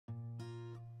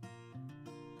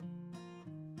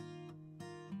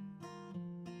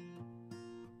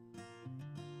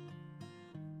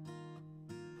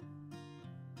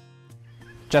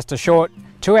Just a short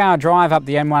 2-hour drive up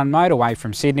the M1 motorway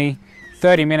from Sydney,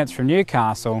 30 minutes from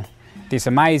Newcastle, this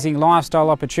amazing lifestyle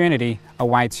opportunity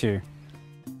awaits you.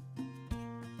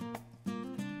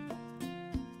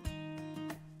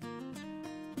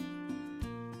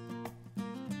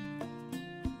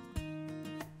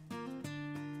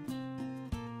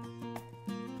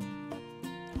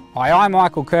 Hi, I'm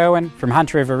Michael Kirwan from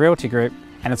Hunter River Realty Group,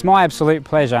 and it's my absolute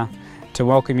pleasure to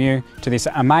welcome you to this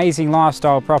amazing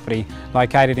lifestyle property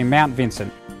located in Mount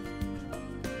Vincent.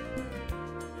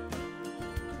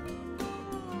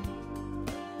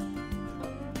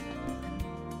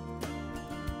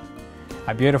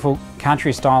 A beautiful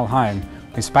country-style home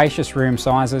with spacious room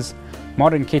sizes,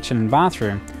 modern kitchen and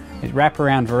bathroom, with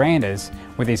wraparound verandas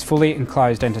with this fully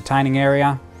enclosed entertaining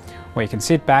area where you can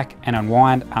sit back and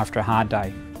unwind after a hard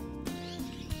day.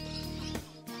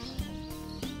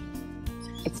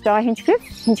 It's Di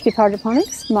Hinchcliffe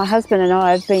Hydroponics. My husband and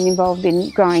I have been involved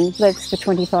in growing lettuce for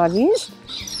 25 years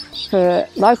for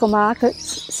local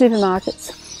markets,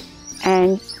 supermarkets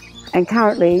and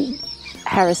currently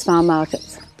Harris Farm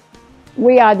markets.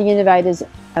 We are the innovators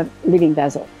of living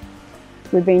basil.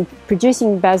 We've been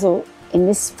producing basil in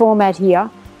this format here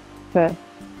for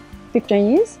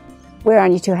 15 years. We're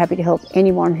only too happy to help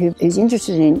anyone who is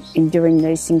interested in doing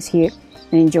these things here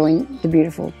and enjoying the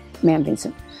beautiful Mount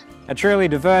Vincent. A truly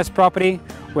diverse property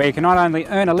where you can not only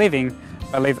earn a living,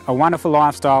 but live a wonderful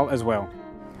lifestyle as well.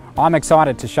 I'm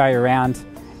excited to show you around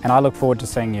and I look forward to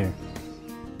seeing you.